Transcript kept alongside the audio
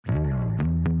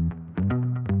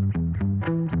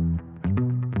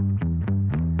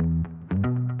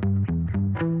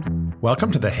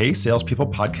Welcome to the Hey Salespeople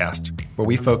podcast, where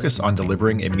we focus on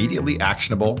delivering immediately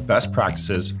actionable best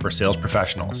practices for sales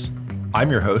professionals. I'm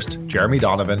your host, Jeremy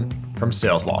Donovan from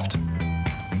SalesLoft.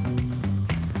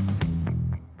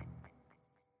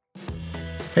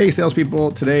 Hey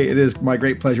salespeople, today it is my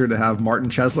great pleasure to have Martin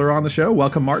Chesler on the show.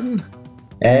 Welcome, Martin.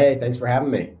 Hey, thanks for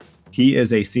having me. He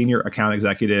is a senior account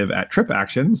executive at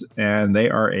TripActions, and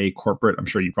they are a corporate, I'm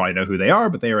sure you probably know who they are,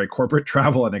 but they are a corporate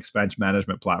travel and expense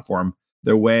management platform.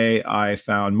 The way I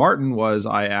found Martin was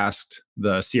I asked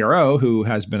the CRO, who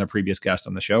has been a previous guest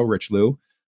on the show, Rich Liu,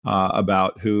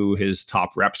 about who his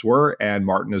top reps were, and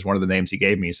Martin is one of the names he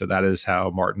gave me. So that is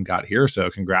how Martin got here. So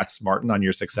congrats, Martin, on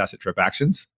your success at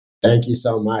TripActions. Thank you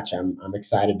so much. I'm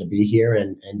excited to be here.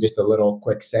 And just a little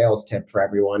quick sales tip for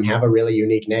everyone. Have a really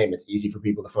unique name. It's easy for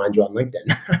people to find you on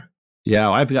LinkedIn.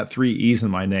 Yeah, I've got 3 E's in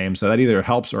my name, so that either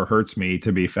helps or hurts me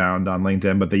to be found on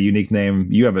LinkedIn. But the unique name,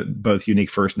 you have both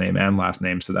unique first name and last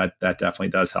name, so that definitely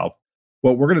does help.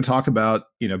 Well, we're going to talk about,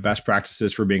 best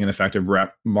practices for being an effective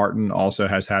rep. Martin also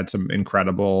has had some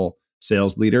incredible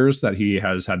sales leaders that he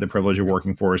has had the privilege of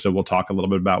working for. So we'll talk a little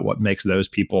bit about what makes those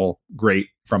people great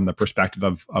from the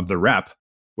perspective of the rep,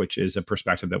 which is a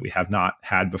perspective that we have not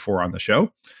had before on the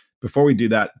show. Before we do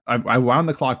that, I wound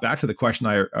the clock back to the question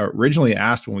I originally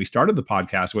asked when we started the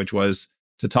podcast, which was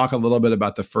to talk a little bit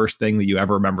about the first thing that you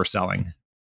ever remember selling.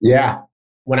 Yeah.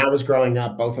 When I was growing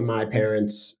up, both of my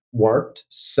parents worked.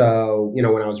 So,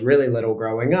 when I was really little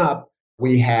growing up,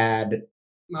 we had,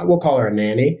 we'll call her a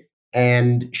nanny,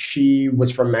 and she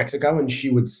was from Mexico, and she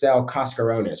would sell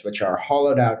cascarones, which are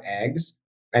hollowed out eggs.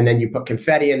 And then you put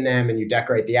confetti in them and you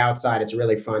decorate the outside. It's a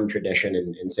really fun tradition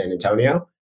in San Antonio.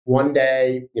 One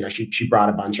day, she brought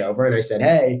a bunch over, and I said,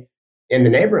 hey, in the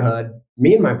neighborhood,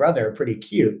 me and my brother are pretty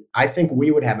cute. I think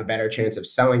we would have a better chance of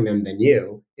selling them than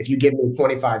you. If you give me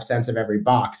 25 cents of every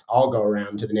box, I'll go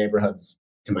around to the neighborhoods,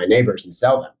 to my neighbors, and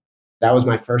sell them. That was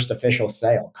my first official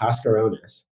sale,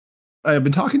 cascarones. I've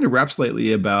been talking to reps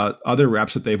lately about other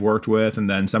reps that they've worked with, and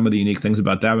then some of the unique things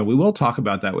about them. And we will talk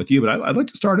about that with you. But I'd like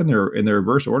to start in the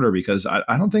reverse order, because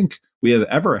I don't think we have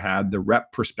ever had the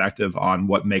rep perspective on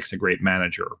what makes a great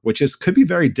manager, which is could be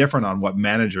very different on what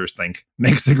managers think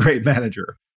makes a great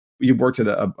manager. You've worked at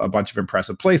a bunch of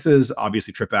impressive places,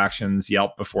 obviously TripActions,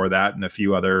 Yelp before that, and a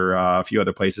few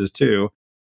other places too.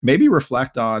 Maybe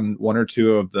reflect on one or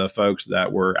two of the folks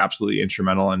that were absolutely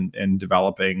instrumental in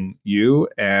developing you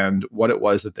and what it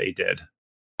was that they did.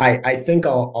 I think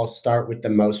I'll start with the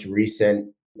most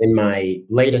recent. In my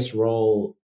latest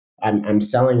role, I'm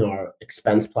selling our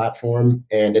expense platform,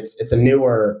 and it's a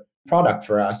newer product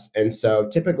for us. And so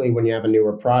typically when you have a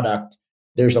newer product,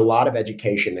 there's a lot of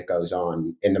education that goes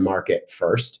on in the market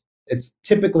first. It's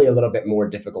typically a little bit more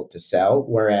difficult to sell,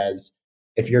 whereas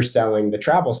if you're selling the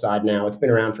travel side now, it's been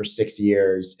around for 6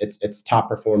 years. It's top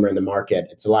performer in the market.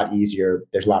 It's a lot easier.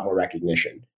 There's a lot more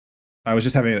recognition. I was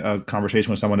just having a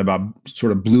conversation with someone about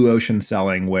sort of blue ocean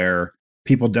selling, where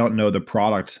people don't know the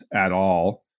product at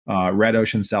all. Red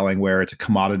ocean selling, where it's a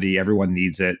commodity, everyone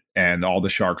needs it, and all the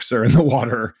sharks are in the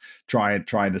water trying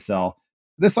to sell.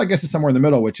 This, I guess, is somewhere in the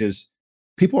middle, which is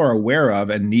people are aware of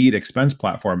and need expense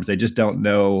platforms. They just don't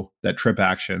know that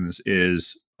TripActions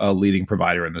is a leading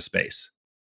provider in the space.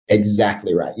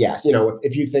 Exactly right. Yes.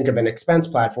 If you think of an expense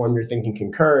platform, you're thinking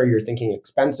Concur, you're thinking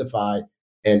Expensify.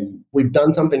 And we've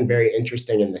done something very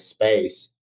interesting in this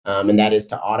space. And that is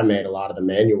to automate a lot of the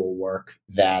manual work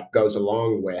that goes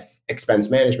along with expense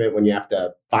management when you have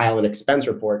to file an expense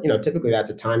report. Typically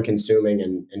that's a time consuming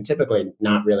and typically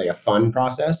not really a fun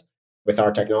process. With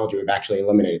our technology, we've actually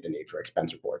eliminated the need for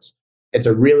expense reports. It's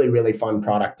a really, really fun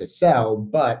product to sell.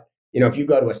 But, if you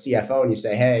go to a CFO and you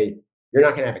say, hey, you're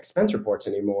not going to have expense reports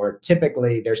anymore,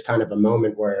 typically there's kind of a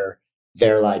moment where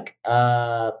they're like,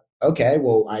 okay,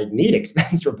 well, I need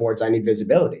expense reports. I need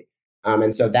visibility.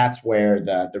 And so that's where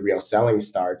the real selling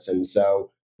starts. And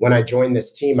so when I joined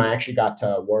this team, I actually got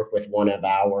to work with one of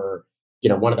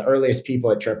the earliest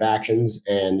people at TripActions,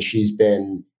 and she's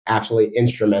been absolutely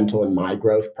instrumental in my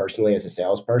growth personally as a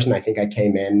salesperson. I think I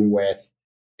came in with,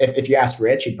 if you ask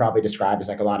Rich, he'd probably describe as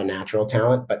like a lot of natural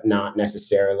talent, but not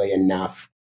necessarily enough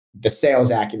the sales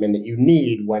acumen that you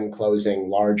need when closing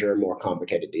larger, more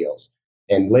complicated deals.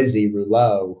 And Lizzie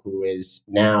Rouleau, who is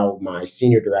now my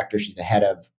senior director, she's the head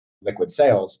of liquid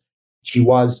sales. She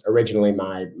was originally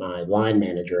my line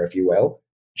manager, if you will.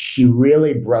 She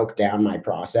really broke down my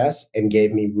process and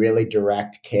gave me really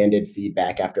direct, candid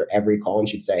feedback after every call. And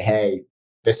she'd say, hey,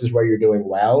 this is where you're doing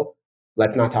well.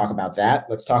 Let's not talk about that.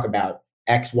 Let's talk about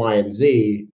X, Y, and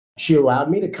Z. She allowed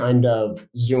me to kind of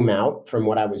zoom out from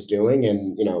what I was doing,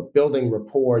 and, building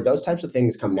rapport, those types of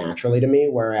things come naturally to me.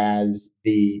 Whereas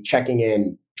the checking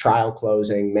in, trial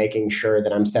closing, making sure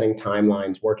that I'm setting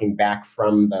timelines, working back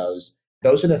from those.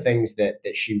 Those are the things that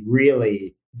she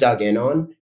really dug in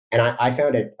on. And I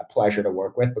found it a pleasure to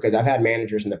work with because I've had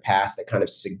managers in the past that kind of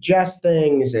suggest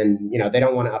things and, they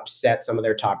don't want to upset some of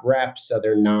their top reps. So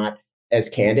they're not as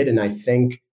candid. And I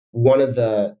think one of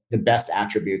the best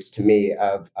attributes to me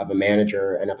of a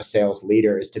manager and of a sales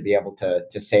leader is to be able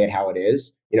to say it how it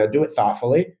is, do it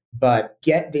thoughtfully, but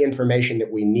get the information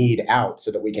that we need out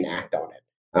so that we can act on it.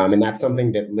 And that's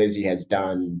something that Lizzie has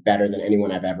done better than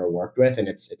anyone I've ever worked with. And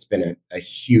it's been a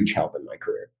huge help in my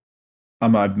career.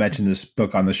 I've mentioned this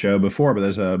book on the show before, but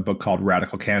there's a book called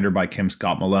Radical Candor by Kim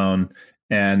Scott Malone.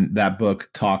 And that book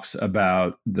talks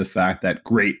about the fact that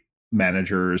great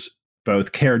managers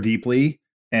both care deeply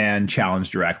and challenge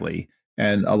directly.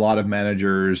 And a lot of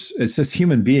managers, it's just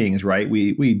human beings, right?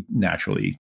 We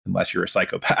naturally, unless you're a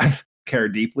psychopath, care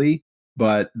deeply,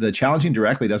 but the challenging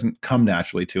directly doesn't come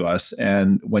naturally to us.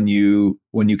 And when you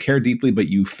care deeply but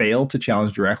you fail to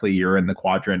challenge directly, you're in the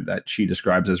quadrant that she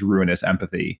describes as ruinous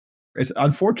empathy. It's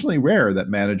unfortunately rare that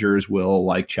managers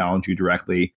will challenge you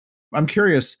directly. I'm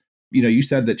curious, you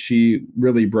said that she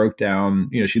really broke down,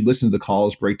 she listened to the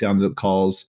calls, break down the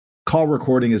calls. Call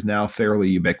recording is now fairly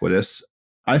ubiquitous.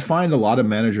 I find a lot of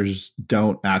managers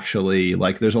don't actually,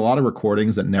 there's a lot of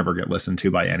recordings that never get listened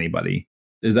to by anybody.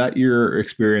 Is that your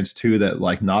experience too, that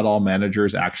not all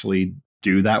managers actually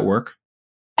do that work?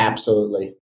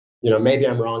 Absolutely. Maybe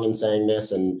I'm wrong in saying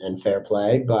this and fair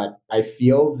play, but I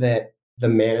feel that the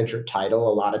manager title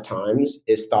a lot of times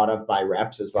is thought of by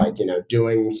reps as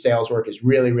doing sales work is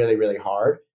really, really, really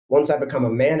hard. Once I become a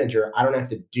manager, I don't have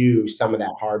to do some of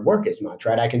that hard work as much,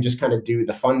 right? I can just kind of do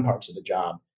the fun parts of the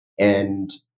job.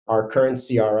 And our current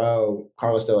CRO,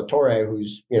 Carlos De La Torre,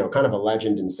 who's, kind of a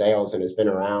legend in sales and has been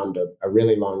around a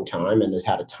really long time and has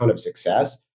had a ton of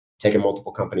success, taken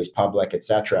multiple companies public, et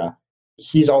cetera.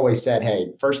 He's always said,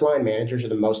 hey, first line managers are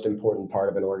the most important part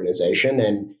of an organization.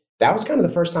 And that was kind of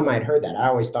the first time I'd heard that. I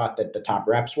always thought that the top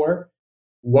reps were.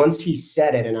 Once he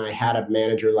said it and I had a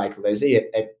manager like Lizzie,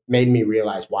 it made me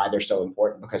realize why they're so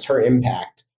important, because her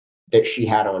impact that she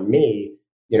had on me,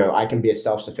 I can be a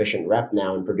self-sufficient rep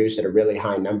now and produce at a really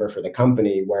high number for the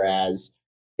company. Whereas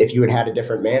if you had a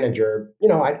different manager,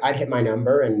 I'd hit my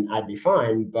number and I'd be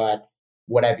fine. But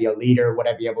would I be a leader? Would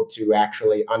I be able to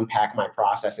actually unpack my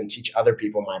process and teach other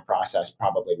people my process?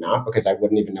 Probably not, because I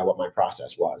wouldn't even know what my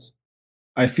process was.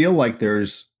 I feel like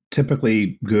there's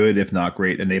typically good, if not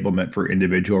great, enablement for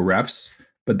individual reps.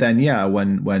 But then, yeah,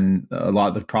 when a lot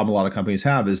of the problem a lot of companies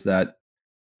have is that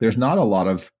there's not a lot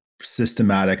of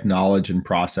systematic knowledge and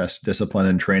process discipline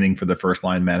and training for the first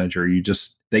line manager.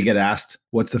 They get asked,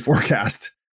 what's the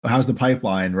forecast? How's the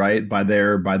pipeline, right? By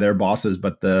their bosses.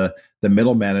 But the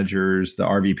middle managers, the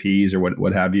RVPs or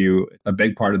what have you, a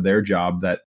big part of their job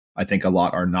that I think a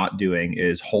lot are not doing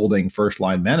is holding first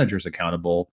line managers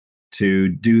accountable to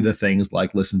do the things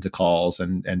like listen to calls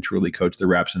and truly coach the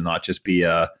reps and not just be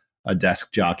a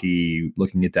desk jockey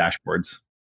looking at dashboards.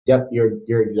 Yep,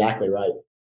 you're exactly right.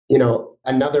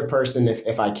 Another person,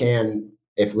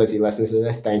 if Lizzie listens to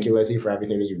this, thank you, Lizzie, for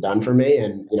everything that you've done for me.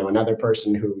 And, another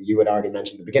person who you had already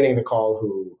mentioned at the beginning of the call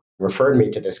who referred me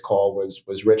to this call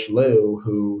was Rich Liu,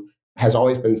 who has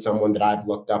always been someone that I've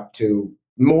looked up to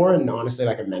more in honestly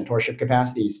like a mentorship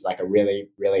capacity. He's like a really,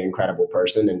 really incredible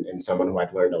person and someone who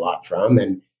I've learned a lot from.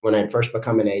 And when I'd first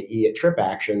become an AE at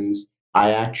TripActions,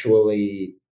 I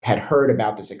actually had heard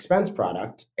about this expense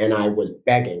product and I was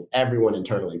begging everyone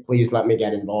internally, please let me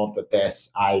get involved with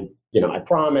this. I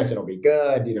promise it'll be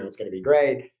good. It's going to be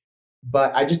great.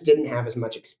 But I just didn't have as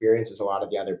much experience as a lot of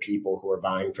the other people who were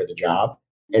vying for the job.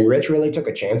 And Rich really took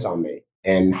a chance on me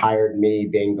and hired me,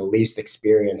 being the least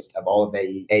experienced of all of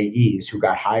the AEs who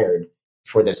got hired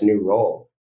for this new role.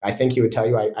 I think he would tell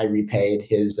you I repaid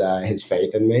his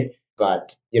faith in me.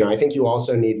 But I think you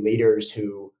also need leaders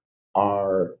who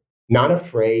are not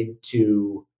afraid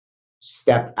to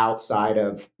step outside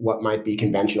of what might be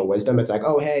conventional wisdom. It's like,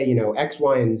 oh, hey, X,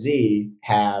 Y, and Z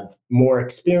have more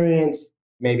experience.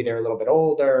 Maybe they're a little bit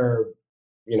older.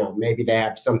 Maybe they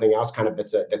have something else kind of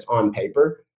that's on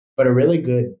paper. But a really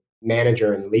good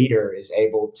manager and leader is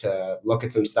able to look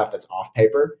at some stuff that's off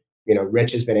paper.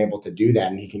 Rich has been able to do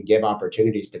that, and he can give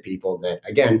opportunities to people that,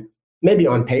 again, maybe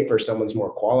on paper someone's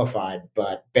more qualified,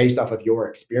 but based off of your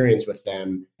experience with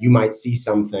them, you might see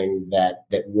something that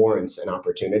warrants an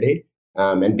opportunity.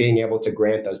 And being able to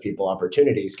grant those people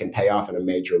opportunities can pay off in a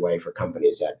major way for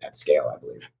companies at scale, I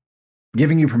believe.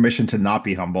 Giving you permission to not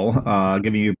be humble,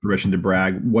 giving you permission to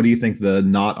brag. What do you think the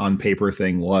not on paper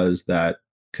thing was that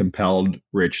compelled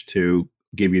Rich to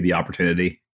give you the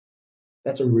opportunity?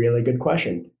 That's a really good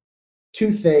question.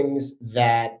 Two things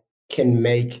that can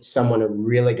make someone a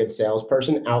really good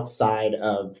salesperson outside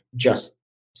of just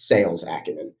sales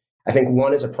acumen. I think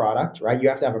one is a product, right? You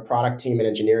have to have a product team, an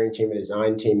engineering team, a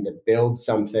design team that builds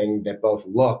something that both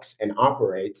looks and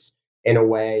operates in a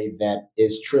way that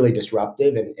is truly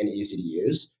disruptive and easy to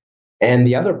use. And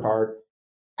the other part,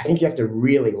 I think you have to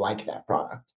really like that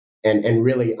product and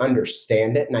really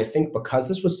understand it. And I think because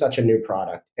this was such a new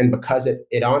product and because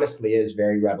it honestly is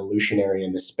very revolutionary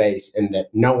in the space and that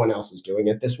no one else is doing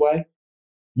it this way,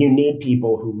 you need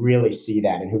people who really see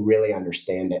that and who really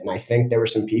understand it. And I think there were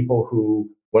some people who,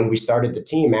 when we started the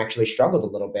team, actually struggled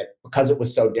a little bit because it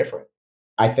was so different.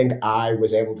 I think I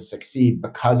was able to succeed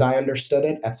because I understood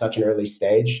it at such an early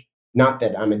stage. Not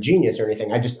that I'm a genius or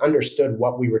anything. I just understood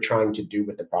what we were trying to do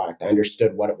with the product. I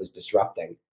understood what it was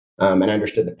disrupting, and I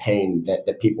understood the pain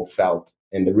that people felt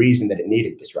and the reason that it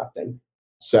needed disrupting.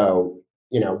 So,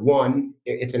 one,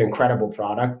 it's an incredible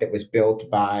product that was built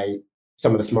by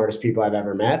some of the smartest people I've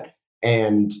ever met.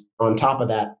 And on top of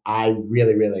that, I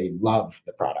really, really love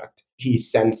the product. He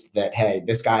sensed that, hey,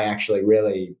 this guy actually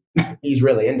really, he's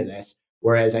really into this.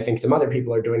 Whereas I think some other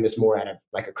people are doing this more out of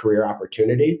like a career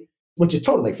opportunity, which is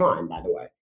totally fine, by the way.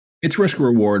 It's risk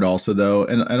reward also though,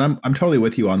 and I'm totally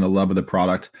with you on the love of the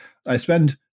product. I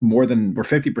spend more than or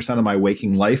 50% of my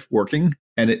waking life working,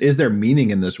 and is there meaning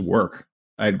in this work?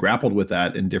 I had grappled with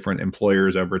that in different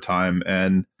employers over time,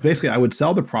 and basically I would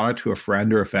sell the product to a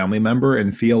friend or a family member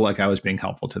and feel like I was being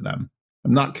helpful to them.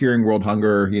 I'm not curing world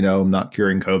hunger, I'm not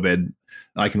curing COVID.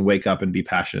 I can wake up and be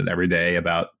passionate every day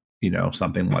about,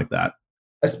 something like that.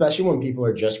 Especially when people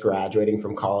are just graduating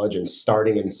from college and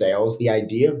starting in sales, the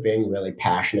idea of being really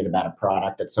passionate about a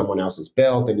product that someone else has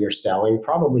built and you're selling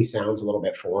probably sounds a little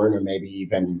bit foreign or maybe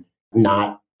even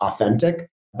not authentic.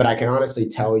 But I can honestly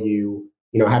tell you,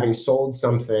 having sold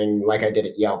something like I did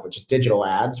at Yelp, which is digital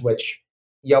ads, which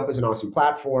Yelp is an awesome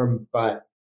platform, but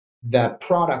the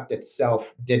product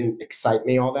itself didn't excite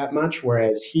me all that much.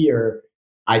 Whereas here,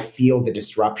 I feel the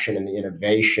disruption and the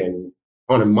innovation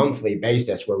on a monthly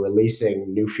basis. We're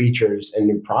releasing new features and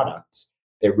new products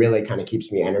that really kind of keeps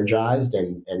me energized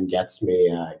and gets me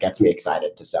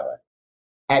excited to sell it.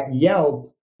 At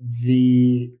Yelp,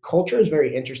 the culture is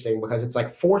very interesting because it's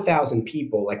like 4,000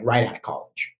 people like right out of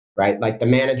college, right? Like the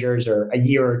managers are a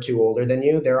year or two older than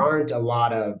you. There aren't a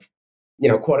lot of,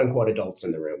 quote unquote adults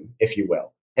in the room, if you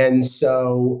will. And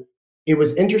so it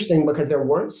was interesting because there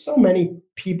weren't so many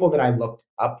people that I looked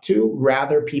up to,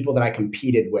 rather people that I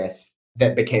competed with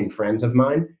that became friends of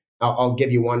mine. I'll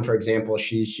give you one, for example.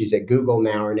 She's at Google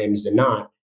now. Her name's Zanat.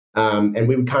 And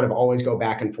we would kind of always go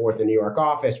back and forth in the New York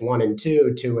office, 1 and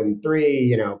 2, 2 and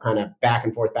 3, kind of back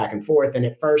and forth, back and forth. And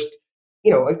at first,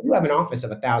 you have an office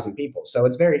of 1,000 people. So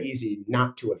it's very easy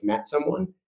not to have met someone.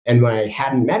 And when I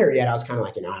hadn't met her yet, I was kind of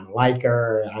like, I don't like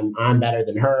her. I'm better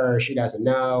than her. She doesn't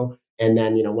know. And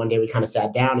then, one day we kind of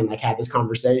sat down and like had this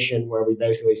conversation where we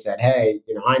basically said, hey,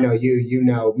 I know you, you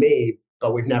know me,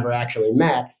 but we've never actually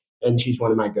met. And she's one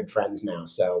of my good friends now.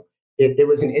 So it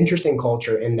was an interesting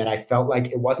culture in that I felt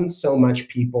like it wasn't so much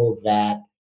people that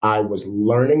I was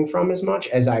learning from as much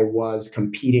as I was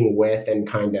competing with and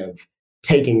kind of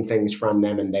taking things from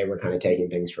them, and they were kind of taking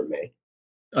things from me.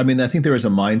 I mean, I think there was a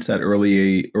mindset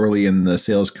early in the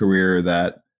sales career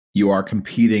that you are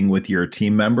competing with your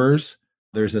team members.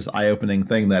 There's this eye-opening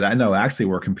thing that I know actually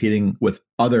we're competing with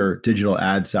other digital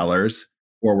ad sellers,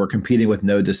 or we're competing with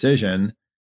No Decision,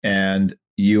 and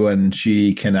you and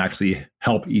she can actually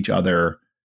help each other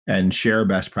and share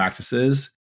best practices.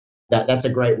 That's a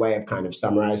great way of kind of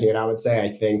summarizing it, I would say. I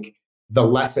think the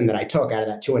lesson that I took out of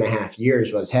that 2.5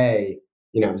 years was, hey,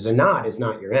 Zanat is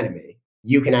not your enemy.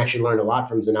 You can actually learn a lot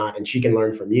from Zanat and she can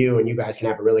learn from you, and you guys can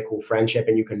have a really cool friendship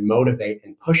and you can motivate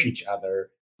and push each other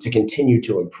to continue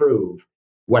to improve.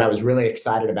 What I was really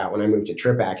excited about when I moved to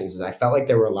TripActions is I felt like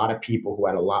there were a lot of people who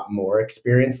had a lot more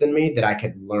experience than me that I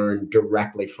could learn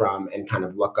directly from and kind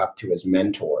of look up to as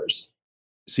mentors.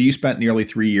 So you spent nearly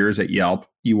 3 years at Yelp.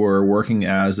 You were working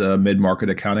as a mid-market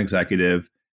account executive.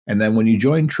 And then when you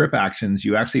joined TripActions,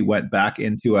 you actually went back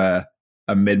into a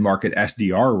mid-market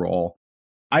SDR role.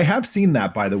 I have seen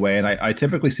that, by the way, and I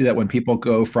typically see that when people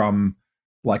go from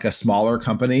like a smaller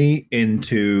company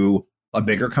into a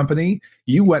bigger company.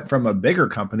 You went from a bigger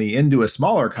company into a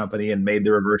smaller company and made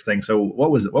the reverse thing. So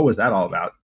what was that all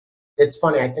about? It's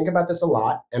funny. I think about this a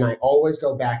lot, and I always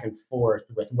go back and forth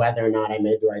with whether or not I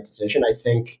made the right decision. I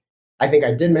think I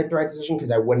did make the right decision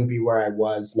because I wouldn't be where I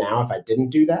was now if I didn't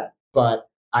do that. But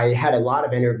I had a lot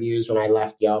of interviews when I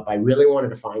left Yelp. I really wanted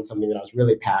to find something that I was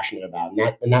really passionate about,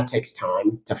 and that takes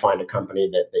time to find a company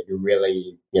that you're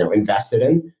really invested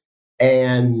in.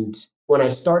 And when I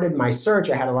started my search,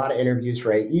 I had a lot of interviews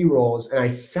for AE roles, and I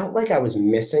felt like I was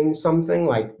missing something.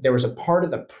 Like there was a part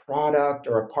of the product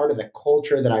or a part of the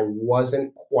culture that I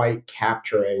wasn't quite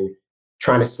capturing,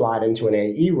 trying to slide into an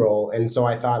AE role. And so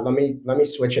I thought, let me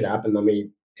switch it up and let me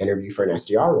interview for an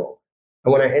SDR role.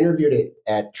 And when I interviewed it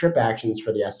at Trip Actions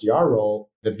for the SDR role,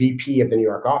 the VP of the New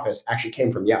York office actually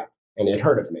came from Yelp and he had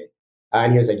heard of me.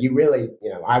 And he was like, "You really,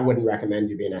 I wouldn't recommend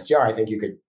you be an SDR. I think you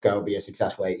could go be a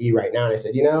successful AE right now." And I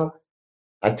said,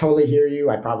 I totally hear you.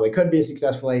 I probably could be a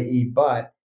successful AE,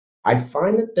 but I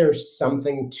find that there's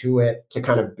something to it to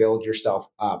kind of build yourself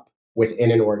up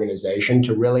within an organization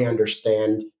to really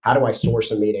understand how do I source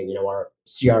a meeting. Our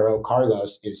CRO,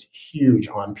 Carlos, is huge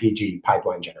on PG,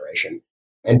 pipeline generation,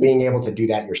 and being able to do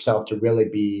that yourself to really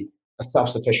be a self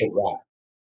sufficient rep.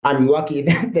 I'm lucky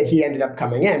that he ended up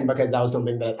coming in because that was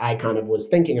something that I kind of was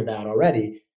thinking about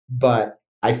already. But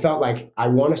I felt like I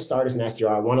want to start as an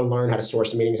SDR. I want to learn how to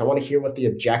source meetings. I want to hear what the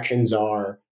objections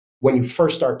are when you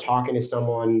first start talking to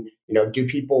someone. Do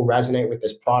people resonate with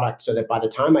this product so that by the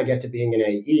time I get to being an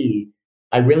AE,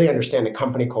 I really understand the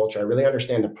company culture. I really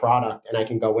understand the product, and I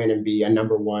can go in and be a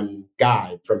number one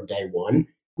guy from day one.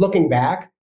 Looking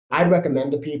back, I'd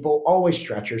recommend to people always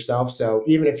stretch yourself. So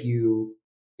even if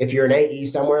you're an AE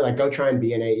somewhere, like go try and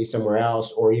be an AE somewhere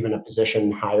else or even a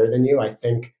position higher than you. I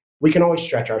think we can always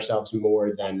stretch ourselves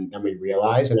more than we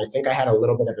realize. And I think I had a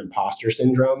little bit of imposter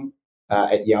syndrome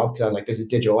at Yelp because I was like, this is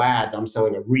digital ads. I'm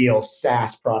selling a real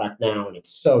SaaS product now, and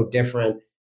it's so different.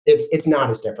 It's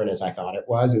not as different as I thought it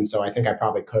was. And so I think I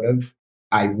probably could have.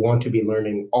 I want to be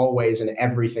learning always in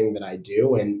everything that I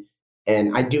do. And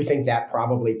I do think that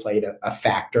probably played a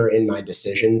factor in my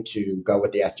decision to go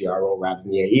with the SDR role rather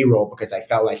than the AE role, because I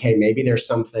felt like, hey, maybe there's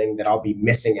something that I'll be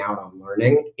missing out on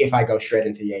learning if I go straight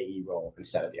into the AE role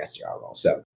instead of the SDR role.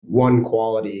 So one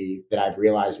quality that I've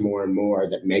realized more and more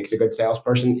that makes a good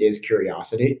salesperson is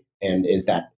curiosity and is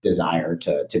that desire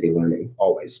to be learning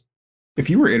always. If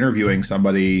you were interviewing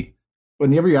somebody,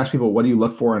 whenever you ask people, what do you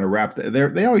look for in a rep,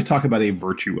 they always talk about a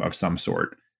virtue of some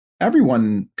sort.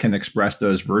 Everyone can express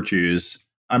those virtues.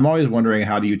 I'm always wondering,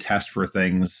 how do you test for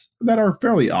things that are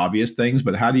fairly obvious things,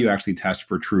 but how do you actually test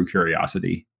for true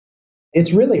curiosity?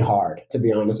 It's really hard, to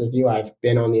be honest with you. I've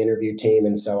been on the interview team,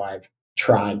 and so I've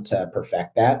tried to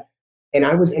perfect that. And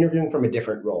I was interviewing from a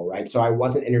different role, right? So I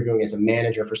wasn't interviewing as a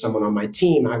manager for someone on my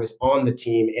team. I was on the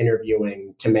team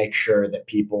interviewing to make sure that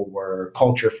people were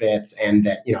culture fits and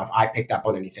that, if I picked up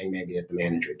on anything, maybe that the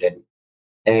manager didn't.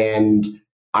 And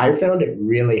I found it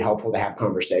really helpful to have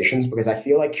conversations because I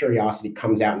feel like curiosity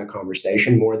comes out in a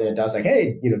conversation more than it does like,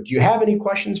 hey, do you have any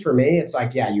questions for me? It's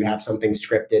like, yeah, you have something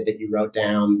scripted that you wrote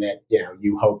down that,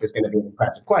 you hope is going to be an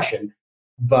impressive question.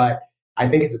 But I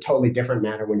think it's a totally different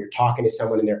matter when you're talking to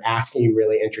someone and they're asking you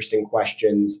really interesting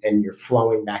questions and you're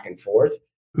flowing back and forth.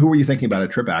 Who were you thinking about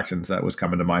at Trip Actions that was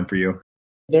coming to mind for you?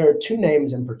 There are two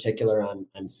names in particular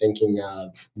I'm thinking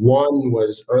of. One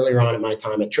was earlier on in my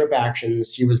time at Trip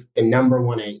Actions. He was the number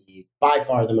one AE, by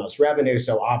far the most revenue.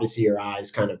 So obviously your eyes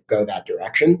kind of go that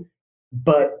direction.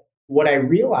 But what I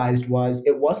realized was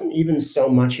it wasn't even so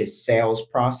much his sales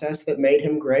process that made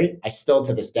him great. I still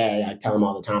to this day, I tell him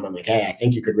all the time, I'm like, hey, I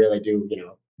think you could really do,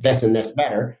 this and this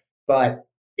better. But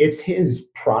it's his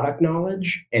product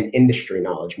knowledge and industry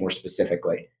knowledge more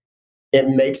specifically. It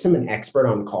makes him an expert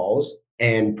on calls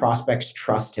and prospects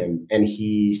trust him and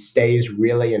he stays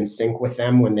really in sync with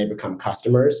them when they become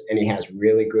customers and he has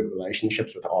really good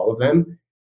relationships with all of them.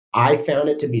 I found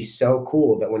it to be so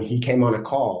cool that when he came on a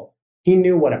call, he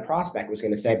knew what a prospect was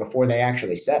going to say before they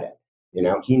actually said it.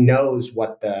 He knows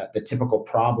what the typical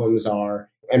problems are.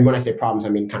 And when I say problems, I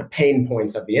mean kind of pain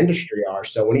points of the industry are.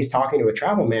 So when he's talking to a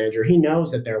travel manager, he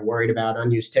knows that they're worried about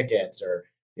unused tickets or,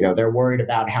 they're worried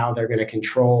about how they're going to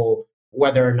control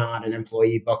whether or not an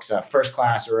employee books a first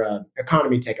class or a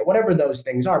economy ticket, whatever those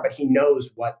things are. But he knows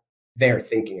what they're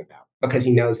thinking about because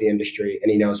he knows the industry and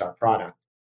he knows our product.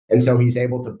 And so he's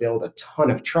able to build a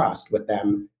ton of trust with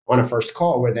them on a first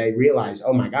call where they realize,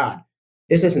 oh my God,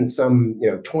 this isn't some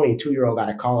 22-year-old out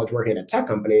of college working at a tech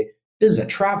company. This is a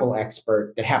travel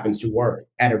expert that happens to work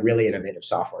at a really innovative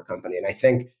software company. And I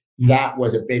think that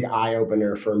was a big eye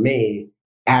opener for me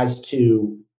as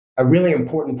to a really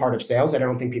important part of sales that I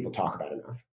don't think people talk about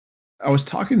enough. I was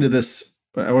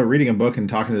reading a book and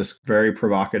talking to this very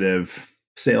provocative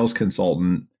sales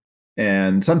consultant.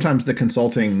 And sometimes the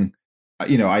consulting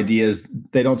ideas,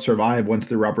 they don't survive once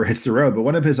the rubber hits the road. But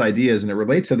one of his ideas, and it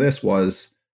relates to this,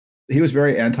 was he was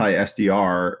very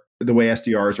anti-SDR, the way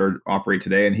SDRs operate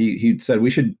today. And he said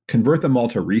we should convert them all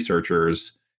to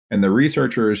researchers, and the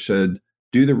researchers should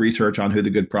do the research on who the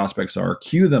good prospects are,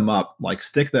 queue them up, like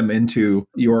stick them into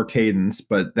your cadence,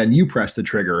 but then you press the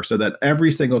trigger so that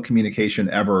every single communication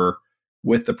ever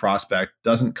with the prospect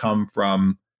doesn't come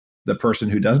from the person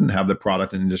who doesn't have the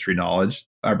product and industry knowledge.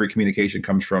 Every communication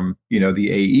comes from,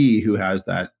 the AE who has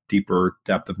that deeper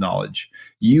depth of knowledge.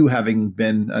 You having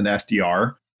been an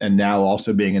SDR and now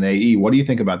also being an AE, what do you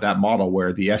think about that model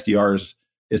where the SDRs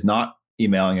is not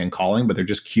emailing and calling, but they're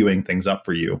just queuing things up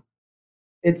for you?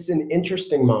 It's an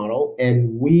interesting model.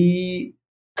 And we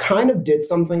kind of did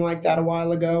something like that a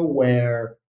while ago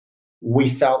where we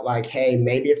felt like, hey,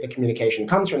 maybe if the communication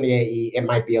comes from the AE, it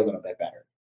might be a little bit better.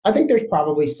 I think there's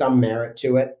probably some merit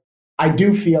to it. I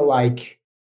do feel like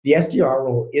the SDR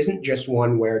role isn't just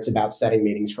one where it's about setting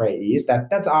meetings for AEs.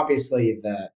 That's obviously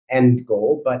the end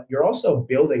goal, but you're also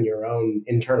building your own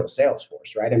internal sales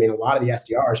force, right? I mean, a lot of the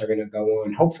SDRs are going to go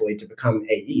on, hopefully, to become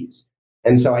AEs.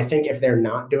 And so I think if they're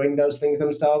not doing those things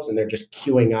themselves and they're just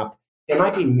queuing up, they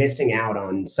might be missing out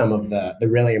on some of the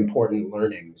really important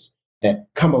learnings that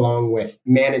come along with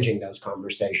managing those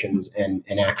conversations and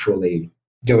actually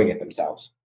doing it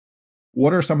themselves.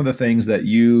 What are some of the things that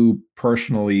you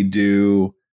personally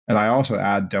do, and I also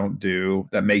add don't do,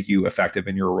 that make you effective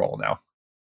in your role now?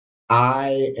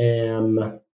 I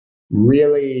am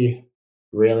really,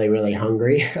 really, really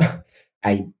hungry.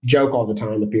 I joke all the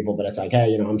time with people, but it's like,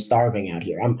 hey, I'm starving out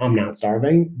here. I'm not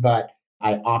starving, but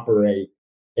I operate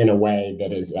in a way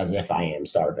that is as if I am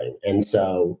starving. And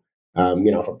so,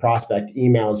 if a prospect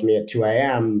emails me at 2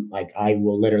 a.m., like I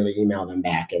will literally email them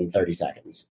back in 30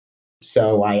 seconds.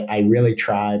 So I really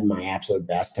tried my absolute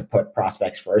best to put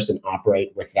prospects first and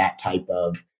operate with that type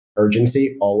of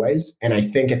urgency always. And I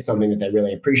think it's something that they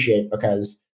really appreciate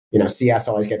because, CS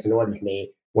always gets annoyed with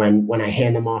me when I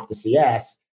hand them off to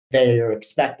CS. They are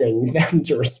expecting them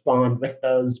to respond with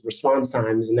those response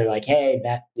times. And they're like, hey,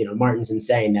 that, Martin's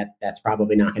insane. That's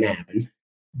probably not going to happen.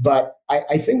 But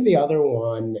I think the other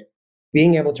one,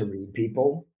 being able to read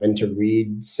people and to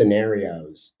read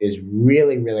scenarios is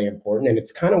really, really important. And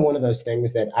it's kind of one of those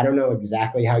things that I don't know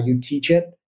exactly how you teach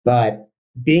it, but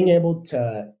being able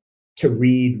to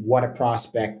read what a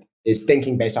prospect is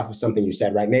thinking based off of something you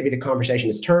said, right? Maybe the conversation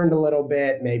has turned a little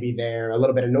bit, maybe they're a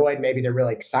little bit annoyed, maybe they're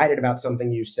really excited about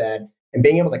something you said, and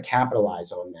being able to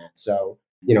capitalize on that. So,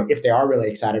 if they are really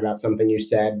excited about something you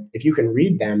said, if you can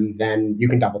read them, then you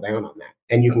can double down on that.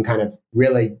 And you can kind of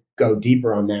really go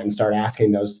deeper on that and start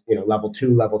asking those, level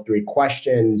 2, level 3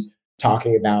 questions,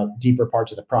 talking about deeper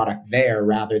parts of the product there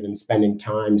rather than spending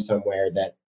time somewhere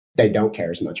that they don't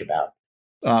care as much about.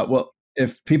 Well,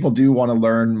 if people do want to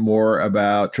learn more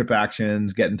about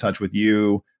TripActions, get in touch with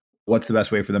you, what's the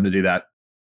best way for them to do that?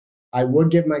 I would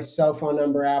give my cell phone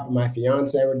number out, but my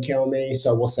fiance would kill me.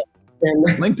 So we'll say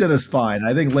LinkedIn is fine.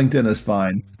 I think LinkedIn is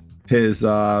fine. His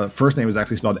first name is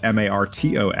actually spelled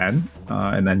Marton,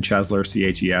 and then Chesler,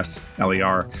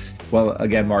 Chesler. Well,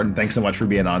 again, Martin, thanks so much for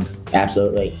being on.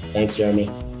 Absolutely. Thanks,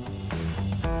 Jeremy.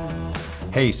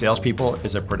 Hey Salespeople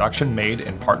is a production made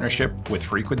in partnership with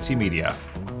Frequency Media.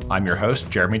 I'm your host,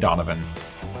 Jeremy Donovan.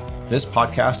 This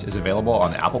podcast is available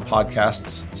on Apple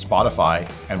Podcasts,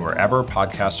 Spotify, and wherever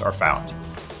podcasts are found.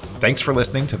 Thanks for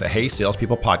listening to the Hey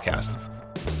Salespeople podcast.